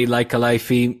somebody like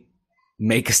Khalifi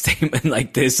make a statement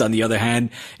like this. On the other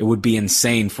hand, it would be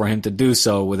insane for him to do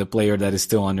so with a player that is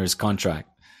still under his contract.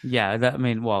 Yeah, I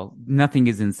mean, well, nothing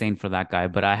is insane for that guy,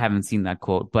 but I haven't seen that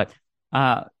quote. But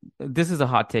this is a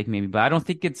hot take maybe, but I don't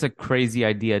think it's a crazy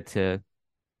idea to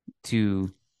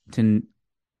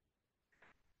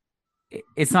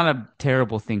it's not a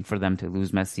terrible thing for them to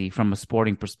lose Messi from a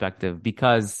sporting perspective,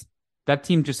 because that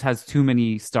team just has too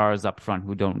many stars up front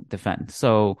who don't defend.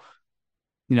 So,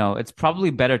 it's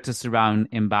probably better to surround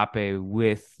Mbappe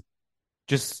with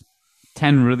just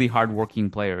 10 really hardworking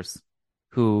players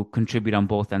who contribute on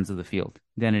both ends of the field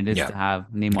than it is to have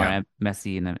Neymar,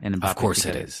 Messi, and Mbappe. Of course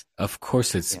it is. Of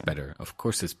course it's better. Of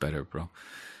course it's better, bro.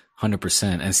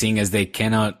 100%. And seeing as they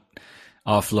cannot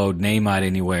offload Neymar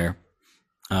anywhere,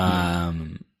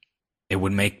 it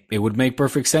would make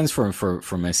perfect sense for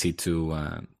Messi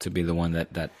to be the one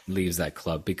that leaves that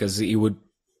club, because he would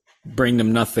bring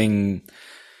them nothing.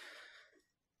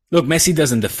 Look, Messi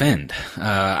doesn't defend.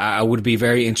 I would be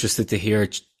very interested to hear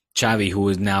Xavi, who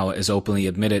is openly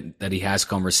admitted that he has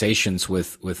conversations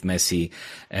with Messi,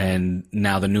 and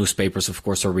now the newspapers, of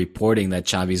course, are reporting that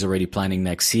Xavi is already planning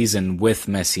next season with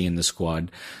Messi in the squad.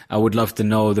 I would love to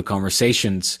know the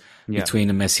conversations between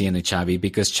the Messi and the Xavi,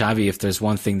 because Xavi, if there's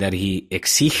one thing that he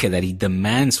exige, that he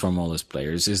demands from all his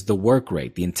players, is the work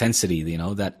rate, the intensity,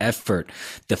 that effort,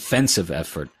 defensive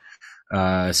effort,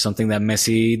 something that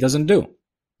Messi doesn't do.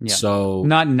 Yeah. So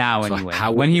not now, anyway.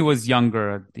 When he was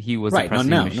younger, he was right. A pressing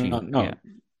machine. No. Yeah.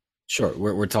 Sure,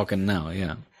 we're talking now.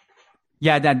 Yeah.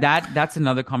 Yeah, that's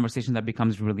another conversation that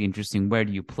becomes really interesting. Where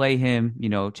do you play him?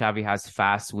 Xavi has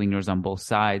fast wingers on both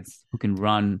sides who can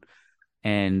run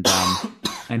and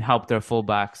help their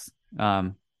fullbacks.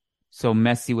 So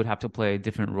Messi would have to play a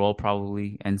different role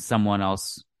probably, and someone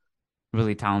else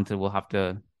really talented will have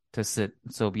to sit.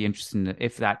 So it'll be interesting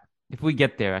if we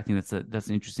get there. I think that's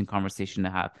an interesting conversation to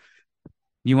have.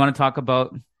 You want to talk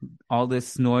about all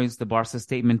this noise, the Barca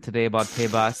statement today about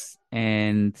Tebas,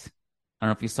 and I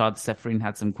don't know if you saw the Sefrin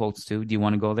had some quotes too. Do you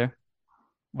want to go there,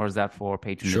 or is that for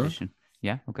Patreon edition?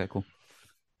 Yeah. Okay. Cool.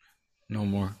 No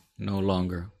more. No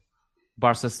longer.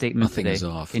 Barca statement Nothing today. Is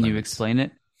off Can limits. You explain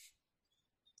it?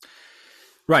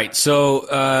 Right. So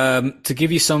to give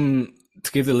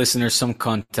the listeners some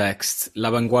context,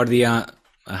 La Vanguardia,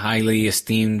 a highly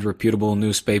esteemed, reputable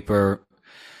newspaper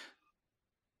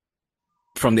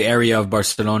from the area of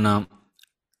Barcelona,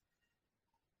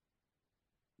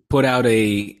 put out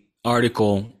a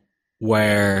article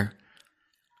where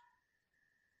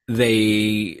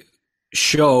they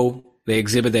prove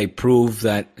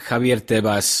that Javier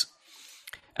Tebas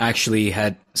actually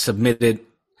had submitted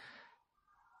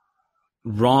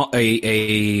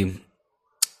a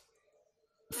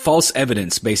false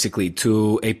evidence, basically,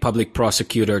 to a public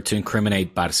prosecutor to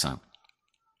incriminate Barca.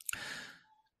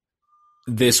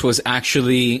 This was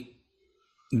actually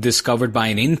discovered by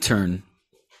an intern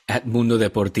at Mundo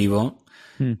Deportivo.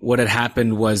 What had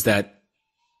happened was that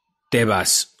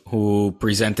Tebas, who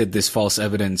presented this false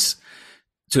evidence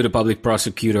to the public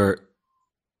prosecutor,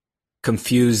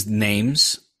 confused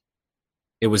names.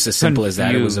 It was as simple as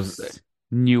that. It was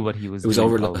knew what he was. It was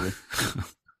doing,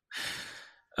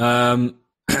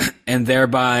 and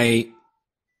thereby,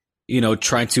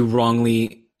 tried to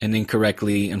wrongly and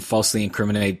incorrectly and falsely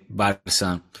incriminate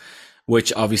Barca,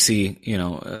 which obviously,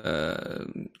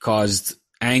 caused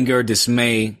anger,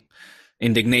 dismay,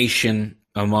 indignation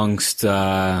amongst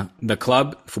the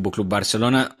club, Football Club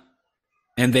Barcelona,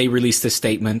 and they released a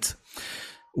statement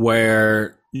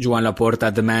where Joan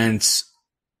Laporta demands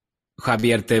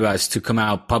Javier Tebas to come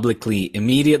out publicly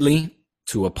immediately,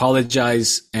 to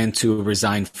apologize, and to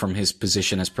resign from his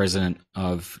position as president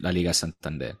of La Liga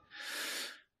Santander.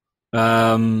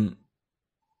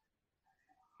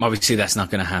 Obviously, that's not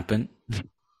going to happen.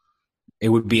 It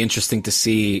would be interesting to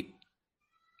see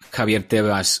Javier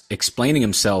Tebas explaining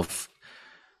himself.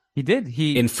 He did.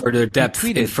 In further depth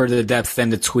than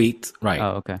the tweet. Right.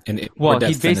 Oh, okay. Well,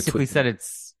 he basically said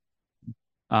it's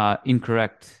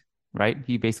incorrect. Right?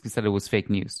 He basically said it was fake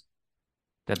news.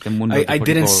 That the Mundo I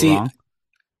didn't see. Wrong.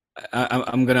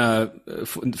 I'm gonna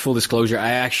full disclosure.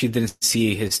 I actually didn't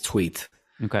see his tweet.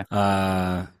 Okay.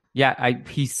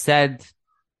 He said.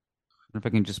 I don't know if I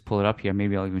can just pull it up here.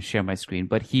 Maybe I'll even share my screen.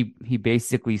 But he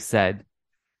basically said,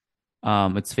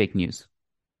 it's fake news.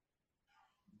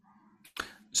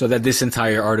 So that this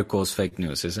entire article is fake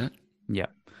news, is it? Yeah.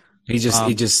 He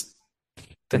just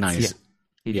denies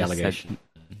the allegation.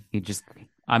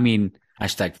 I mean,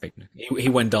 hashtag fake news. He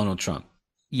went Donald Trump.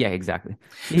 Yeah, exactly.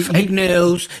 Fake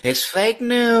news. It's fake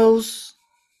news.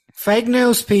 Fake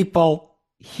news, people.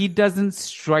 He doesn't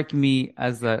strike me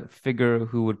as a figure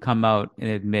who would come out and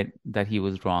admit that he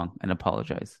was wrong and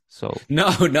apologize. So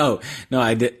No, no.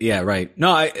 I did. Yeah, right.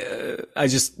 No, I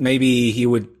just maybe he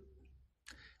would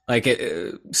like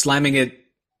slamming it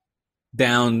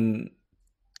down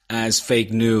as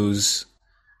fake news.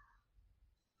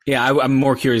 Yeah, I'm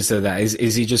more curious to that.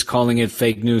 Is he just calling it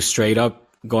fake news straight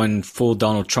up, going full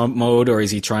Donald Trump mode, or is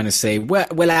he trying to say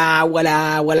wala,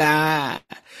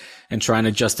 and trying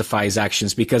to justify his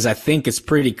actions? Because I think it's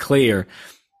pretty clear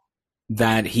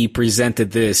that he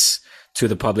presented this to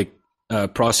the public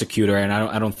prosecutor, and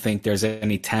I don't think there's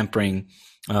any tampering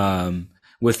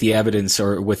with the evidence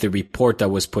or with the report that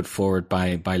was put forward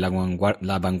by La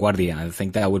Vanguardia. I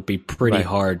think that would be pretty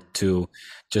hard to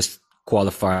just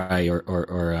qualify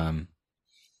or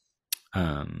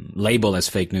label as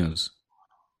fake news.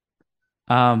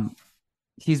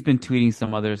 He's been tweeting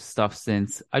some other stuff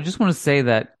since. I just want to say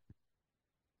that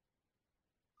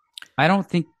I don't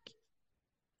think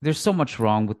there's so much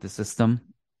wrong with the system.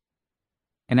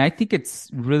 And I think it's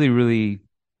really, really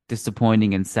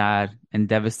disappointing and sad and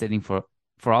devastating for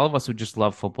all of us who just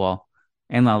love football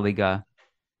and La Liga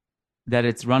that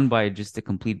it's run by just a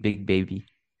complete big baby.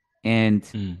 And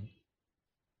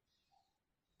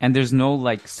and there's no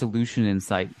like solution in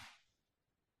sight.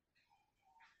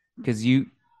 Because the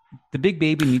big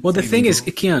baby needs well, to the thing removed.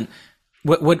 is, Kian,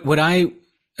 what I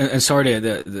sorry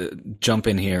to jump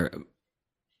in here.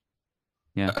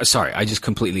 Yeah. Sorry, I just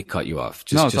completely cut you off.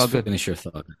 No, it's all Just good. finish your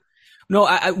thought. No,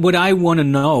 what I want to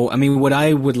know, I mean, what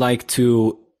I would like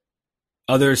to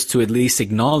others to at least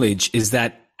acknowledge is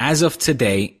that as of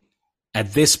today,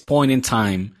 at this point in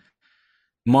time,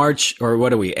 March, or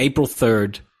what are we, April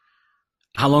 3rd,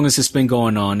 how long has this been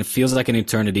going on? It feels like an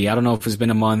eternity. I don't know if it's been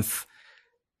a month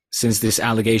since this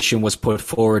allegation was put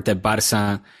forward that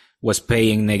Barça was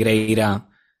paying Negreira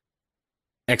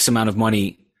X amount of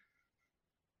money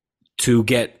to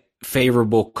get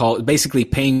favorable call, basically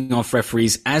paying off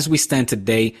referees. As we stand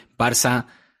today, Barça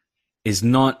is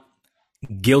not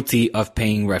guilty of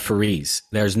paying referees.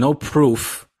 There's no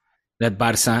proof that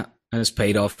Barça has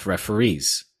paid off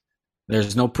referees.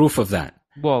 There's no proof of that.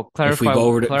 Well, clarify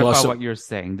what you're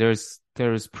saying. There's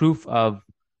proof of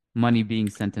money being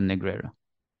sent to Negreira.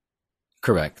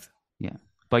 Correct. Yeah.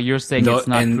 But you're saying it's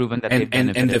not proven that they've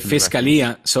benefited and the from the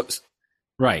Fiscalia, so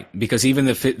right, because even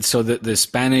the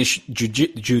Spanish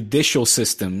judicial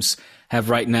systems have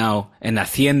right now, and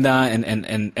Hacienda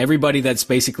and everybody that's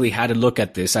basically had a look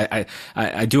at this.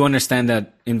 I do understand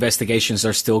that investigations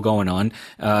are still going on.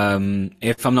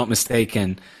 If I'm not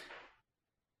mistaken,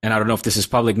 and I don't know if this is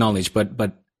public knowledge, but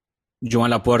Joan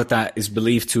Laporta is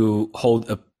believed to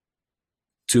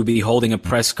be holding a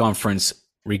press conference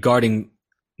regarding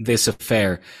this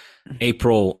affair,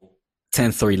 April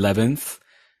 10th or 11th.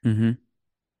 Mm-hmm.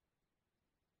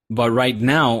 But right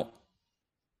now,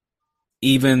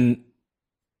 even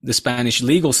the Spanish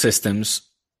legal systems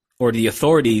or the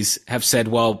authorities have said,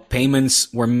 well,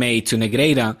 payments were made to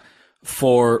Negreira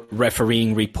for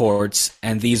refereeing reports,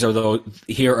 and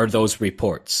here are those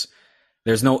reports.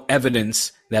 There's no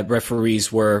evidence that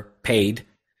referees were paid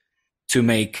to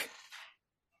make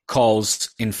calls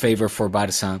in favor for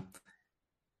Barça.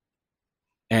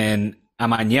 And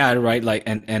amañar, right? Like,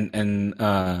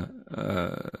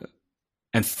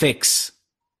 and fix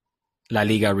La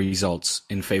Liga results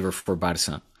in favor for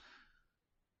Barça.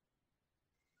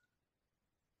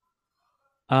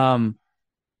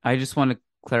 I just want to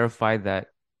clarify that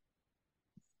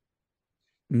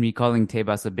me calling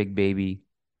Tebas a big baby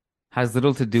has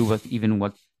little to do with even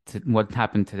what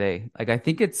happened today. Like, I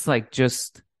think it's like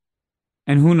just,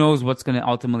 and who knows what's going to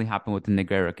ultimately happen with the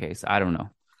Negreira case. I don't know.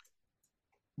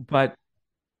 But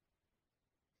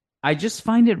I just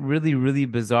find it really, really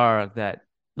bizarre that,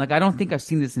 like, I don't think I've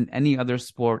seen this in any other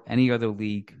sport, any other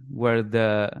league, where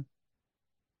the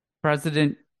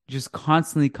president just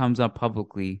constantly comes up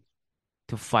publicly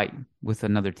to fight with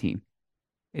another team.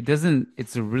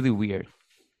 It's really weird.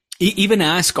 He even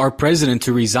asked our president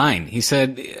to resign. He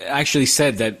actually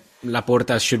said that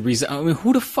Laporta should resign. I mean,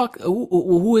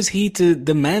 who is he to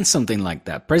demand something like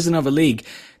that? President of a league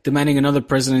demanding another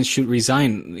president should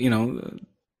resign,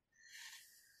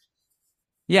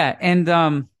 Yeah,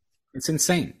 and it's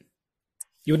insane.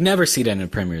 You would never see that in the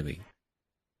Premier League.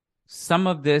 Some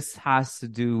of this has to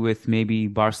do with maybe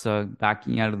Barca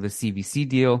backing out of the CVC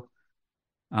deal.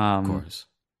 Of course.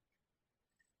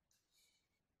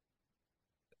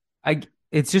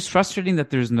 It's just frustrating that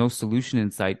there's no solution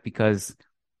in sight because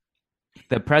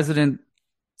the president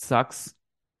sucks.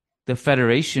 The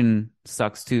federation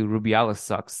sucks too. Rubiales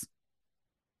sucks.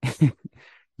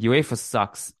 UEFA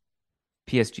sucks.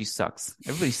 PSG sucks.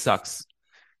 Everybody sucks.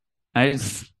 I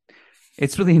just,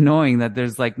 it's really annoying that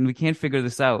there's like we can't figure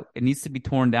this out. It needs to be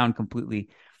torn down completely.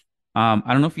 I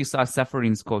don't know if you saw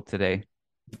Seferin's quote today.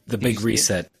 The Did you big see it?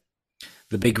 reset.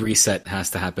 The big reset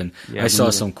has to happen. Yeah, I we saw need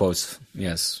it. some quotes.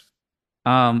 Yes.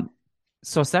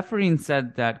 So Seferin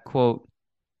said that, quote,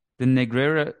 the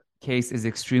Negreira case is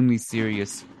extremely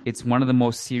serious. It's one of the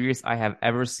most serious I have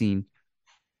ever seen.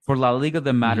 For La Liga,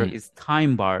 the matter Hmm. is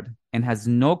time barred and has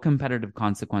no competitive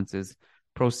consequences.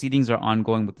 Proceedings are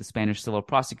ongoing with the Spanish Civil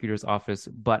Prosecutor's Office,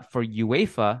 but for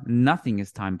UEFA, nothing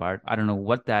is time barred. I don't know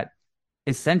what that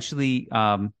essentially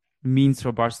means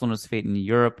for Barcelona's fate in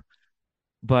Europe,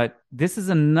 but this is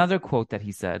another quote that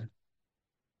he said.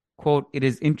 Quote, it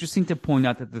is interesting to point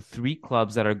out that the three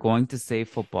clubs that are going to save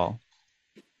football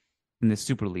in the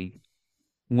Super League,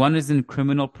 one is in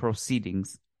criminal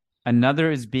proceedings,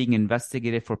 another is being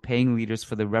investigated for paying leaders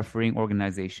for the refereeing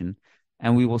organization,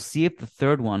 and we will see if the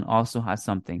third one also has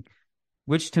something.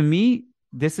 Which to me,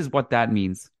 this is what that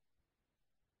means.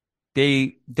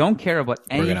 They don't care about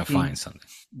We're gonna anything. find something.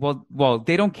 Well,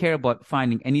 they don't care about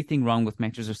finding anything wrong with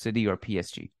Manchester City or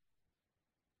PSG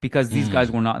because these guys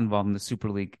Mm, were not involved in the Super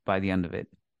League by the end of it.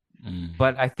 mm,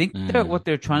 But I think that mm, what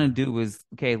they're trying to do is,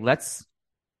 okay, let's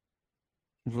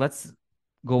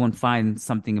go and find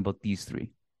something about these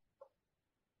three.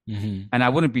 mm-hmm. And I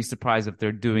wouldn't be surprised if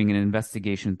they're doing an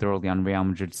investigation thoroughly on Real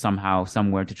Madrid somehow,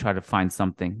 somewhere to try to find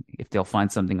something. If they'll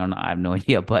find something or not, I have no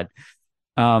idea. But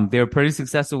they're pretty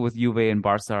successful with Juve and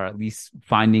Barca, or at least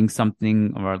finding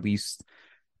something or at least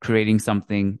creating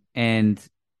something. And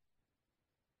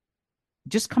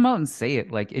just come out and say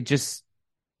it. Like it just,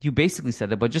 you basically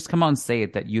said it, but just come out and say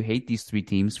it that you hate these three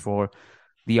teams for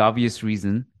the obvious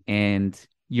reason and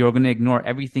you're going to ignore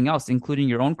everything else, including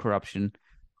your own corruption.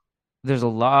 There's a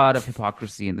lot of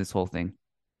hypocrisy in this whole thing.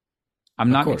 I'm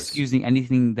Of not course. excusing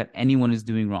anything that anyone is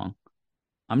doing wrong.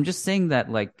 I'm just saying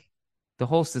that like the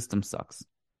whole system sucks.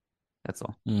 That's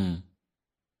all. Mm.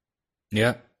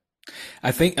 Yeah.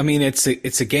 I mean, it's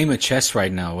a game of chess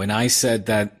right now. When I said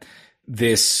that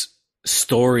this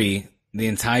story, the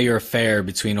entire affair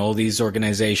between all these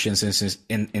organizations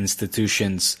and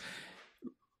institutions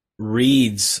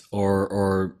reads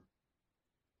or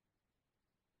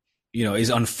is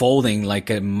unfolding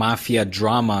like a mafia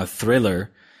drama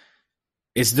thriller,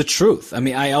 is the truth. I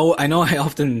mean, I know I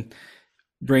often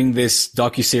bring this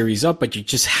docuseries up, but you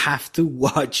just have to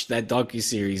watch that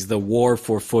docuseries, The War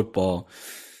for Football,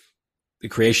 the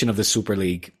creation of the Super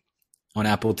League on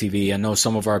Apple TV. I know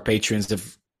some of our patrons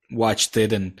have watched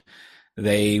it and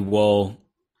they will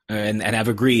and have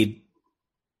agreed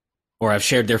or have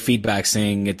shared their feedback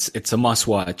saying it's a must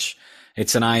watch.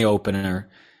 It's an eye opener.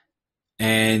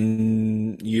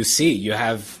 And you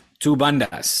have two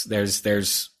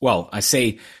bandas. Well, I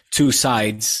say two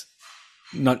sides,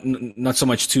 not so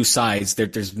much two sides.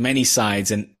 There's many sides,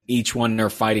 and each one are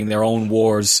fighting their own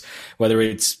wars, whether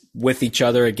it's with each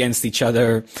other, against each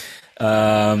other.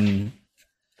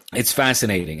 It's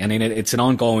fascinating. I mean, it's an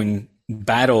ongoing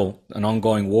battle, an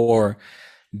ongoing war,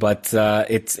 but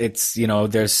it's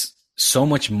there's so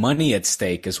much money at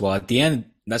stake as well. At the end,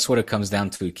 that's what it comes down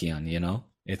to, Kian.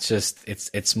 It's just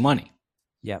it's money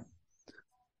Yeah.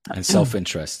 and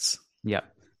self-interests. Yeah.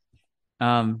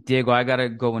 Diego, I gotta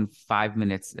go in 5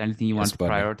 minutes. Anything you want Yes, to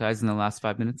buddy. prioritize in the last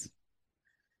 5 minutes?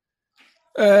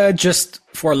 Just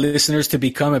for our listeners to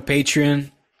become a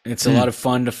Patreon. It's a lot of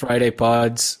fun, the Friday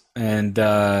pods, and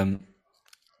the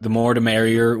more the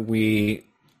merrier. We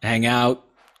hang out,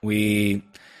 we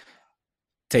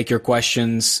take your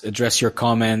questions, address your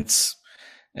comments,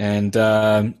 and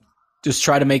just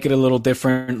try to make it a little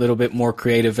different, a little bit more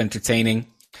creative, entertaining.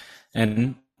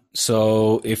 And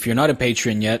so if you're not a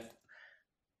Patreon yet,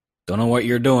 don't know what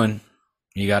you're doing,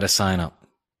 you got to sign up.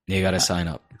 You got to sign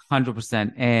up.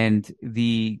 100%. And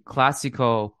the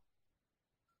Classico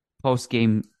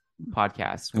post-game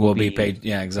podcast Will be paid.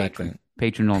 Yeah, exactly.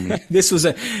 Patron only.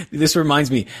 This reminds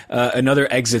me, another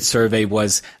exit survey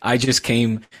was, I just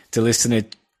came to listen to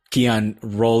Kian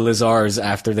roll his R's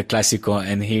after the Clásico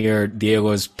and hear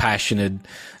Diego's passionate,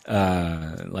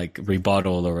 like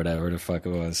rebuttal or whatever the fuck it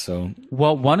was. So,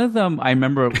 Well, one of them I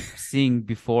remember seeing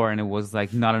before, and it was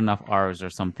like not enough R's or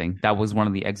something. That was one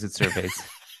of the exit surveys.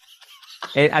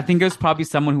 I think it was probably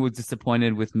someone who was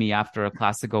disappointed with me after a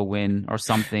Classico win or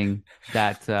something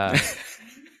that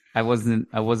I wasn't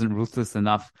ruthless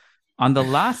enough. On the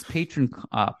last patron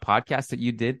podcast that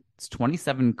you did, it's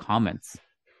 27 comments.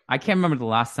 I can't remember the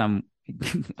last time.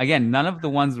 Again, none of the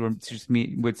ones where it's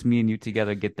me and you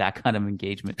together get that kind of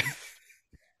engagement.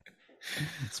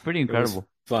 It's pretty incredible.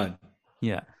 fun.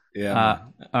 Yeah. Yeah. Man.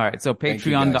 All right. So Thank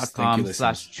you, guys. Thank you,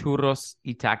 patreon.com/churros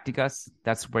y tácticas.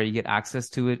 That's where you get access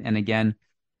to it. And again,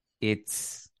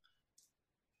 it's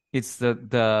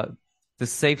the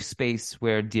safe space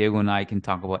where Diego and I can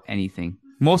talk about anything.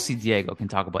 Mostly Diego can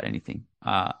talk about anything.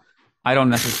 I don't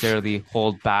necessarily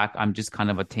hold back. I'm just kind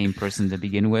of a tame person to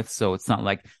begin with, so it's not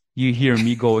like you hear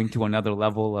me going to another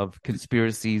level of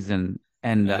conspiracies and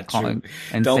calling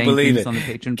and don't saying believe things it. on the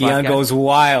Patreon Kian podcast. goes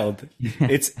wild.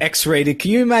 It's X-rated.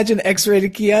 Can you imagine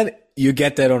X-rated Kian? You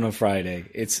get that on a Friday.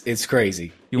 It's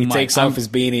crazy. He takes off his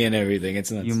beanie and everything.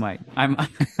 It's nuts. You might. I'm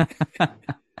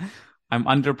I'm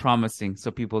under promising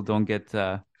so people don't get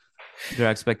their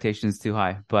expectations too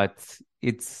high. But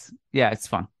it's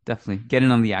fun. Definitely. Get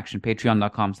in on the action.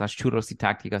 Patreon.com/churros y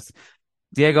tácticas.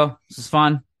 Diego, this was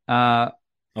fun. Always.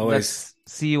 Let's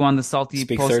see you on the Salty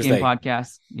post-game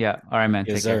podcast. Yeah. All right, man.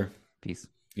 Yes, Take care. sir. Peace.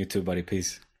 You too, buddy.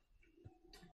 Peace.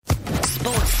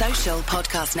 Sports Social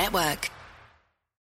Podcast Network.